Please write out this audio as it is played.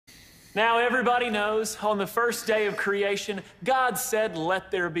Now, everybody knows on the first day of creation, God said, "Let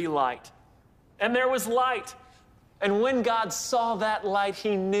there be light." And there was light. And when God saw that light,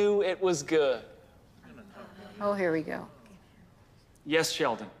 he knew it was good. Oh, here we go. Yes,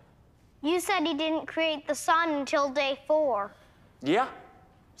 Sheldon. You said he didn't create the sun until day 4. Yeah,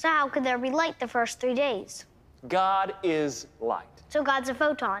 So how could there be light the first 3 days? God is light. So God's a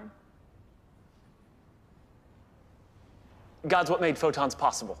photon. God's what made photons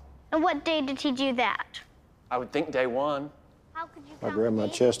possible. And what day did he do that? I would think day 1. How could you I'll count grab my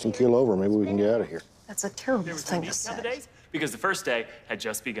days? chest and keel over. Maybe we can get out of here. That's a terrible There was thing no to need to count the say. days because the first day had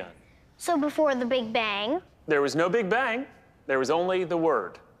just begun. So before the Big Bang, There was no Big Bang. There was only the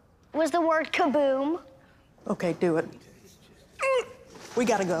Word. was the word kaboom? Okay, do it. We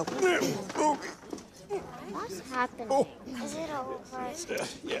gotta go. What's happening? Is it over?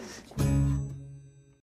 Yeah.